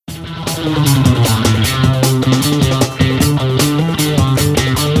Quiet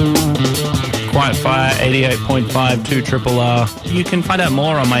Fire 88.5 2 Triple R. You can find out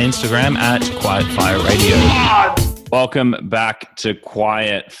more on my Instagram at Quiet Fire Radio. Welcome back to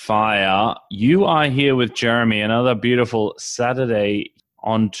Quiet Fire. You are here with Jeremy, another beautiful Saturday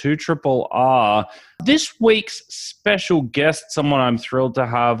on 2 Triple R. This week's special guest, someone I'm thrilled to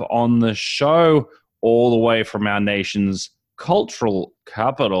have on the show, all the way from our nation's cultural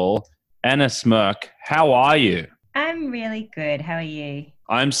capital, Anna Smyrk. How are you? I'm really good. How are you?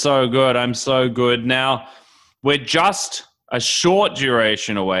 I'm so good. I'm so good. Now, we're just a short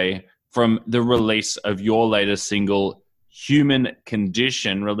duration away from the release of your latest single, Human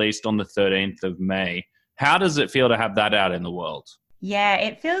Condition, released on the 13th of May. How does it feel to have that out in the world? Yeah,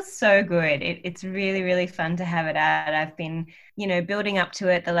 it feels so good. It's really, really fun to have it out. I've been, building up to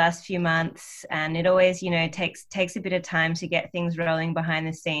it the last few months, and it always, takes a bit of time to get things rolling behind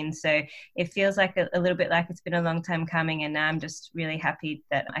the scenes. So it feels like a little bit like it's been a long time coming, and now I'm just really happy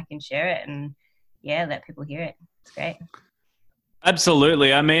that I can share it and, let people hear it. It's great.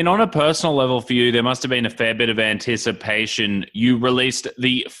 Absolutely. I mean, on a personal level for you, there must have been a fair bit of anticipation. You released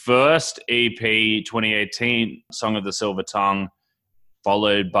the first EP, 2018, Song of the Silver Tongue,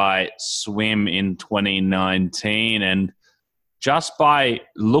 followed by Swim in 2019. And just by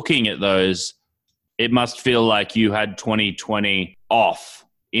looking at those, it must feel like you had 2020 off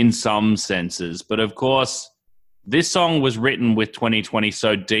in some senses. But of course, this song was written with 2020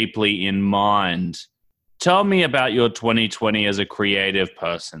 so deeply in mind. Tell me about your 2020 as a creative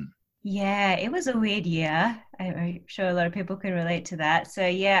person. Yeah, it was a weird year. I'm sure a lot of people can relate to that. So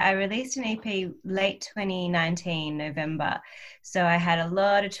yeah, I released an EP late 2019, November. So I had a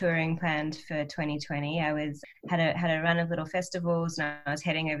lot of touring planned for 2020. I had a run of little festivals, and I was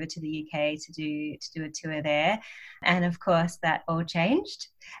heading over to the UK to do a tour there. And of course, that all changed.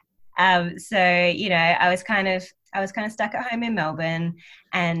 So I was kind of stuck at home in Melbourne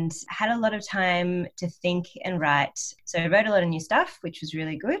and had a lot of time to think and write. So I wrote a lot of new stuff, which was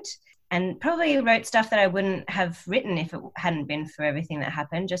really good. And probably wrote stuff that I wouldn't have written if it hadn't been for everything that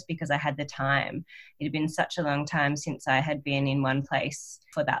happened, just because I had the time. It had been such a long time since I had been in one place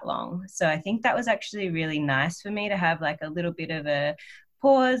for that long. So I think that was actually really nice for me to have like a little bit of a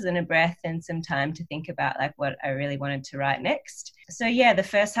pause and a breath and some time to think about like what I really wanted to write next. So yeah, the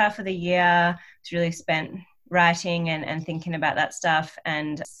first half of the year was really spent writing and thinking about that stuff.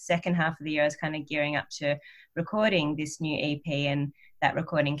 And second half of the year I was kind of gearing up to recording this new EP, and that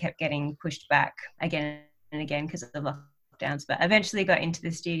recording kept getting pushed back again and again because of the lockdowns, but eventually got into the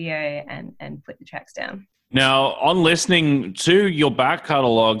studio and put the tracks down. Now, on listening to your back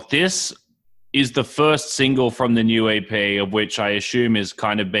catalogue, this is the first single from the new EP, of which I assume is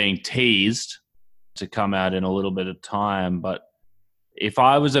kind of being teased to come out in a little bit of time. But if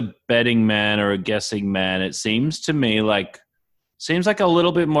I was a betting man or a guessing man, it seems to me like a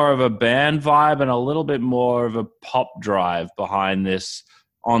little bit more of a band vibe and a little bit more of a pop drive behind this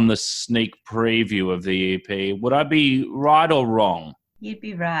on the sneak preview of the EP. Would I be right or wrong? You'd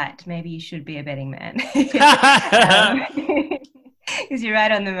be right. Maybe you should be a betting man. Because you're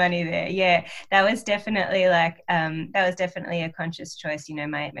right on the money there. Yeah, that was definitely a conscious choice.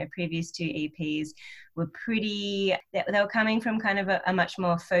 My previous two EPs were they were coming from kind of a much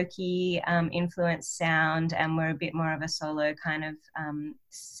more folky influenced sound, and were a bit more of a solo kind of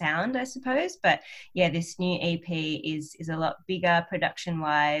sound, I suppose. But yeah, this new EP is a lot bigger production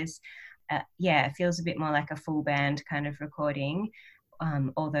wise. It feels a bit more like a full band kind of recording.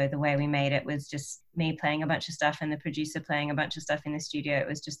 Although the way we made it was just me playing a bunch of stuff and the producer playing a bunch of stuff in the studio. It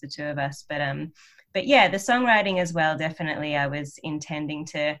was just the two of us. But yeah, the songwriting as well, definitely I was intending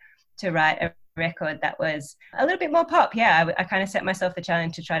to write a record that was a little bit more pop. Yeah, I kind of set myself the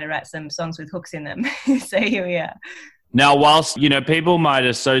challenge to try to write some songs with hooks in them. So here we are. Now, whilst, people might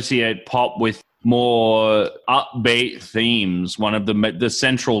associate pop with more upbeat themes, one of the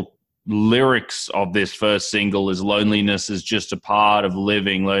central lyrics of this first single is loneliness is just a part of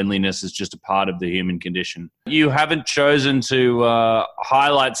living. Loneliness is just a part of the human condition. You haven't chosen to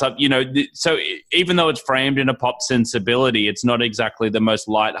highlight some, so even though it's framed in a pop sensibility, it's not exactly the most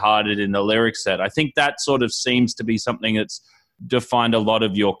lighthearted in the lyric set. I think that sort of seems to be something that's defined a lot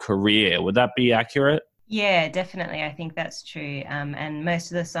of your career. Would that be accurate? Yeah, definitely. I think that's true. And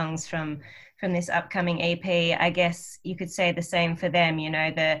most of the songs from this upcoming EP, I guess you could say the same for them.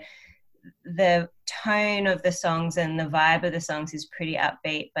 The tone of the songs and the vibe of the songs is pretty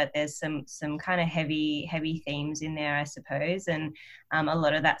upbeat, but there's some kind of heavy themes in there, I suppose. And a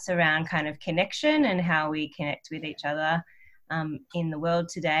lot of that's around kind of connection and how we connect with each other. in the world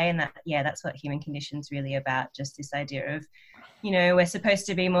today. And that's what Human Condition's really about. Just this idea of, we're supposed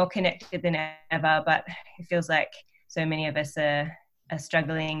to be more connected than ever, but it feels like so many of us are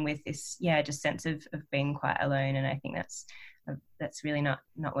struggling with this, just sense of being quite alone. And I think that's really not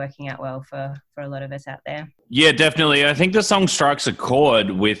working out well for a lot of us out there. Yeah, definitely. I think the song strikes a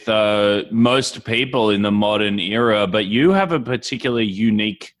chord with most people in the modern era, but you have a particularly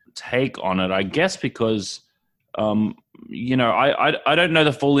unique take on it, I guess, because I don't know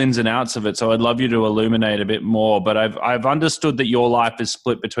the full ins and outs of it, so I'd love you to illuminate a bit more. But I've understood that your life is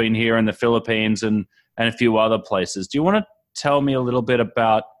split between here and the Philippines and a few other places. Do you want to tell me a little bit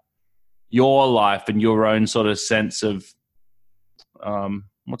about your life and your own sort of sense of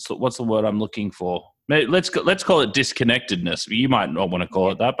what's the word I'm looking for? Let's call it disconnectedness. You might not want to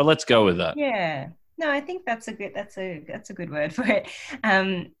call it that, but let's go with that. Yeah. No, I think that's a good word for it.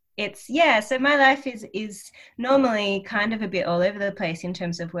 So my life is normally kind of a bit all over the place in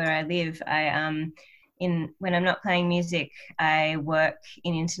terms of where I live. When I'm not playing music, I work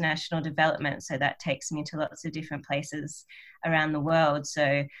in international development, so that takes me to lots of different places around the world.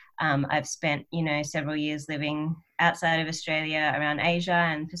 So I've spent several years living outside of Australia, around Asia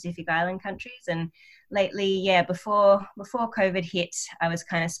and Pacific Island countries, and lately, before COVID hit, I was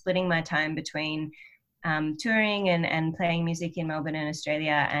kind of splitting my time between touring and playing music in Melbourne and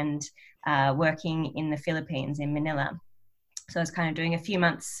Australia, and working in the Philippines, in Manila. So I was kind of doing a few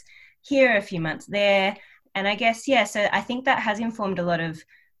months here, a few months there. And I guess, so I think that has informed a lot of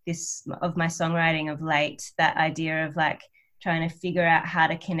my songwriting of late, that idea of like trying to figure out how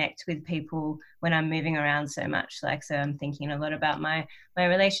to connect with people when I'm moving around so much. So I'm thinking a lot about my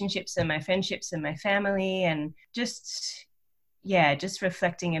relationships and my friendships and my family, and just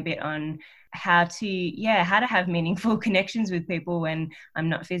reflecting a bit on how to have meaningful connections with people when I'm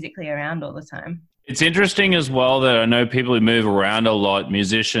not physically around all the time. It's interesting as well that I know people who move around a lot,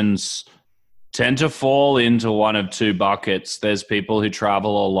 musicians, tend to fall into one of two buckets. There's people who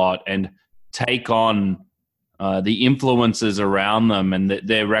travel a lot and take on the influences around them, and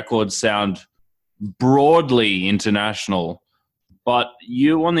their records sound broadly international. But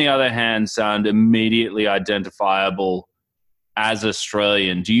you, on the other hand, sound immediately identifiable as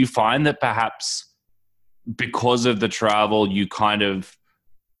Australian. Do you find that perhaps because of the travel, you kind of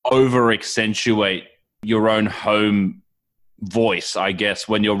over accentuate your own home voice, I guess,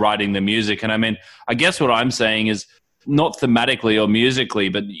 when you're writing the music? And I mean, I guess what I'm saying is not thematically or musically,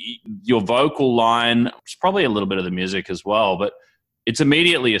 but your vocal line, it's probably a little bit of the music as well, but it's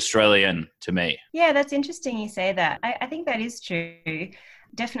immediately Australian to me. Yeah, that's interesting you say that. I think that is true.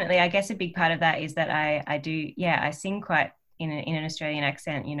 Definitely. I guess a big part of that is that I sing quite in an Australian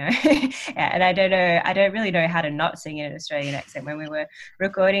accent, and I don't really know how to not sing in an Australian accent. When we were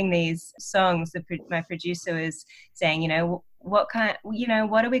recording these songs, my producer was saying, what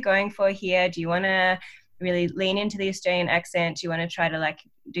are we going for here? Do you want to really lean into the Australian accent? Do you want to try to like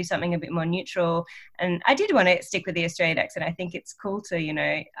do something a bit more neutral? And I did want to stick with the Australian accent. I think it's cool to,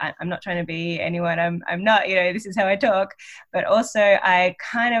 I'm not trying to be anyone I'm not, this is how I talk. But also I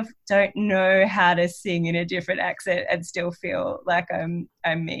kind of don't know how to sing in a different accent and still feel like I'm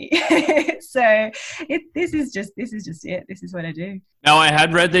me. So this is just it. This is what I do. Now, I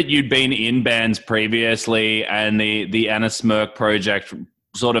had read that you'd been in bands previously, and the Anna Smyrk project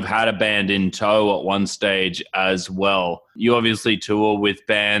sort of had a band in tow at one stage as well. You obviously tour with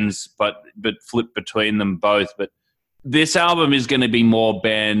bands, but flip between them both. But this album is going to be more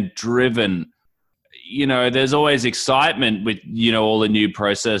band driven. There's always excitement with, all the new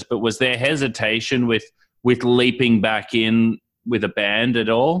process, but was there hesitation with leaping back in with a band at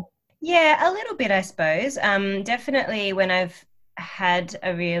all? Yeah, a little bit, I suppose. Definitely when I've had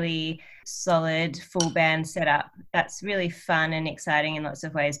a really solid full band setup, that's really fun and exciting in lots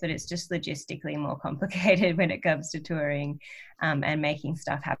of ways, but it's just logistically more complicated when it comes to touring and making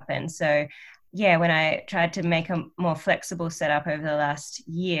stuff happen. So when I tried to make a more flexible setup over the last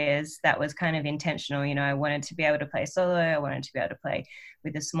years, that was kind of intentional. I wanted to be able to play solo. I wanted to be able to play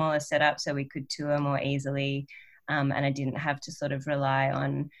with a smaller setup so we could tour more easily. And I didn't have to sort of rely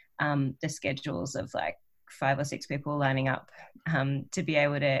on the schedules of like 5 or 6 people lining up to be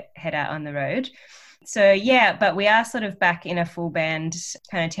able to head out on the road. So but we are sort of back in a full band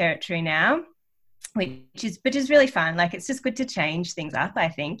kind of territory now, which is really fun. Like, it's just good to change things up, I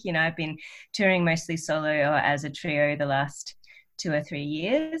think. I've been touring mostly solo or as a trio the last 2 or 3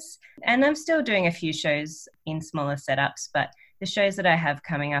 years, and I'm still doing a few shows in smaller setups, but the shows that I have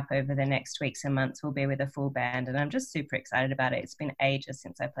coming up over the next weeks and months will be with a full band, and I'm just super excited about it. It's been ages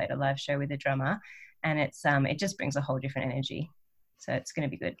since I played a live show with a drummer, and it just brings a whole different energy. So it's going to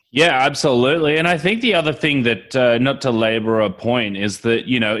be good. Yeah, absolutely. And I think the other thing that, not to labor a point, is that,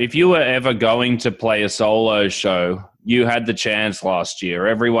 if you were ever going to play a solo show, you had the chance last year.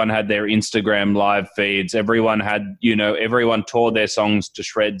 Everyone had their Instagram live feeds. Everyone had, everyone tore their songs to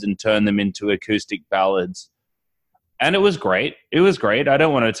shreds and turned them into acoustic ballads. And it was great. It was great. I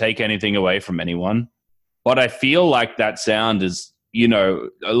don't want to take anything away from anyone. But I feel like that sound is, a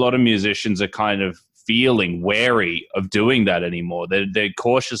lot of musicians are kind of feeling wary of doing that anymore. They're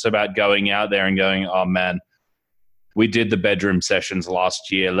cautious about going out there and going, oh man, we did the bedroom sessions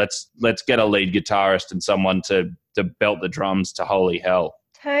last year. Let's get a lead guitarist and someone to belt the drums to holy hell.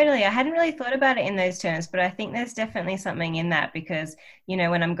 Totally. I hadn't really thought about it in those terms, but I think there's definitely something in that because,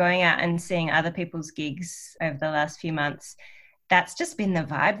 when I'm going out and seeing other people's gigs over the last few months, that's just been the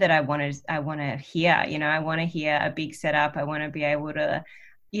vibe that I want to hear. I want to hear a big setup. I want to be able to,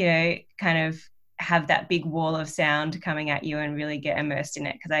 kind of have that big wall of sound coming at you and really get immersed in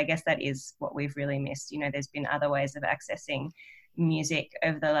it. Because I guess that is what we've really missed. There's been other ways of accessing music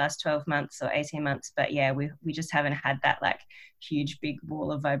over the last 12 months or 18 months. But yeah, we just haven't had that like huge, big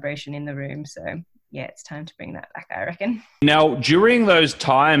wall of vibration in the room. So yeah, it's time to bring that back, I reckon. Now, during those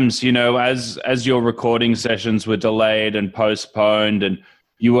times, as your recording sessions were delayed and postponed and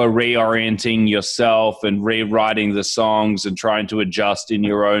you were reorienting yourself and rewriting the songs and trying to adjust in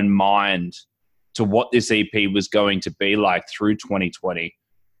your own mind to what this EP was going to be like through 2020.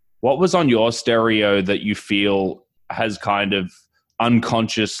 What was on your stereo that you feel has kind of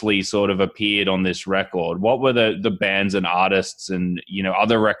unconsciously sort of appeared on this record? What were the bands and artists and,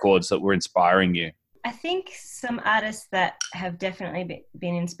 other records that were inspiring you? I think some artists that have definitely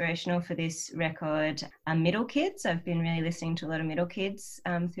been inspirational for this record are Middle Kids. I've been really listening to a lot of Middle Kids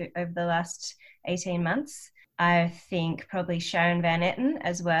over the last 18 months. I think probably Sharon Van Etten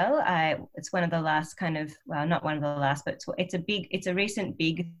as well. It's one of the last not one of the last, but it's a recent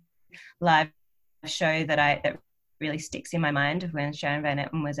big live show that really sticks in my mind when Sharon Van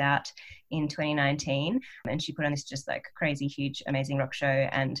Etten was out in 2019, and she put on this just like crazy, huge, amazing rock show.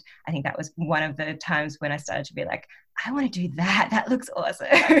 And I think that was one of the times when I started to be like, I want to do that. That looks awesome.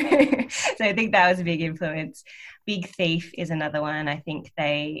 So I think that was a big influence. Big Thief is another one. I think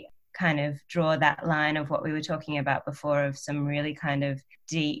they kind of draw that line of what we were talking about before of some really kind of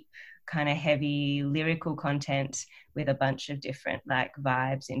deep, kind of heavy lyrical content with a bunch of different like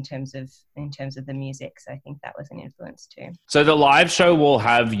vibes in terms of the music. So I think that was an influence too. So the live show will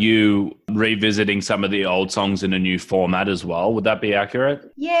have you revisiting some of the old songs in a new format as well. Would that be accurate?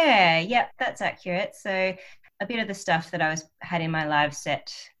 Yeah, that's accurate. So a bit of the stuff that I had in my live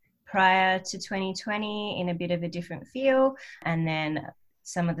set prior to 2020 in a bit of a different feel, and then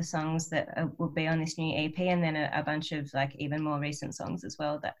some of the songs that will be on this new EP, and then a bunch of like even more recent songs as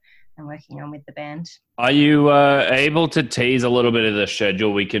well that I'm working on with the band. Are you able to tease a little bit of the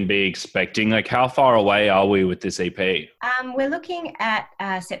schedule we can be expecting? Like how far away are we with this EP? We're looking at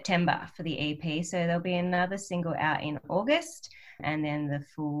September for the EP. So there'll be another single out in August, and then the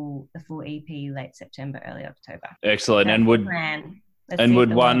full EP late September, early October. Excellent. That's and would plan.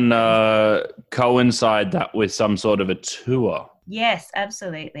 would one coincide that with some sort of a tour? Yes,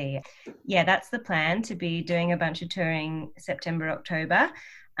 absolutely. Yeah, that's the plan, to be doing a bunch of touring September, October,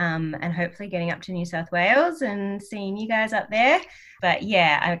 and hopefully getting up to New South Wales and seeing you guys up there. But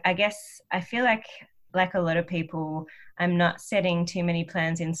yeah, I guess I feel like a lot of people, I'm not setting too many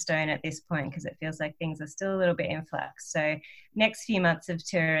plans in stone at this point because it feels like things are still a little bit in flux. So next few months of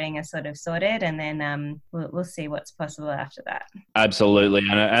touring are sort of sorted, and then we'll see what's possible after that. Absolutely.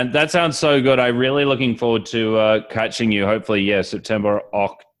 And that sounds so good. I'm really looking forward to catching you, hopefully, September,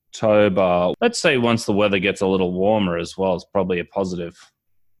 October. Let's say once the weather gets a little warmer as well, it's probably a positive.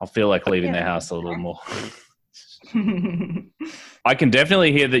 I'll feel like leaving the house a little more. I can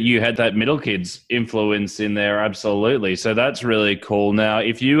definitely hear that you had that Middle Kids influence in there. Absolutely. So that's really cool. Now,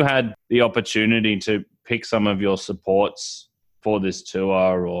 if you had the opportunity to pick some of your supports for this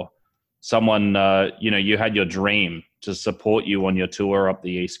tour, or someone, you had your dream to support you on your tour up the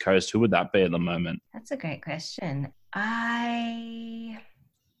East Coast, who would that be at the moment? That's a great question. I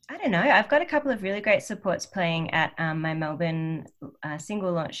don't know. I've got a couple of really great supports playing at my Melbourne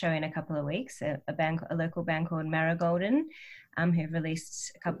single launch show in a couple of weeks. A local band called Marigolden, who've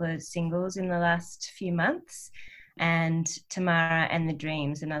released a couple of singles in the last few months, and Tamara and the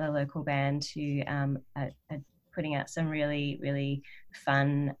Dreams, another local band who are putting out some really, really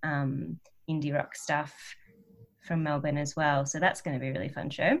fun indie rock stuff from Melbourne as well. So that's going to be a really fun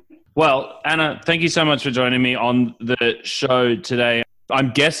show. Well, Anna, thank you so much for joining me on the show today.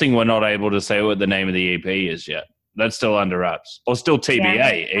 I'm guessing we're not able to say what the name of the EP is yet. That's still under wraps, or still Yeah,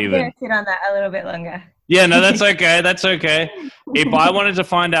 TBA I'm even. gonna sit on that a little bit longer. Yeah, no, that's okay. That's okay. If I wanted to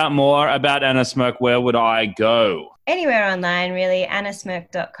find out more about Anna Smyrk, where would I go? Anywhere online, really,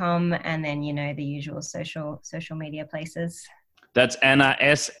 annasmirk.com, and then the usual social media places. That's Anna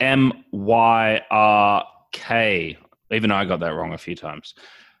Smyrk. Even I got that wrong a few times.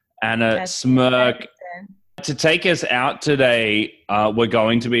 Anna That's Smyrk. it. To take us out today, we're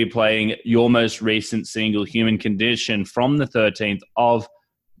going to be playing your most recent single, Human Condition, from the 13th of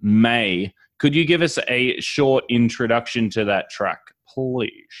May. Could you give us a short introduction to that track, please?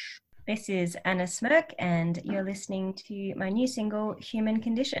 This is Anna Smyrk, and you're listening to my new single, Human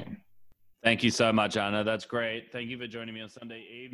Condition. Thank you so much, Anna. That's great. Thank you for joining me on Sunday evening.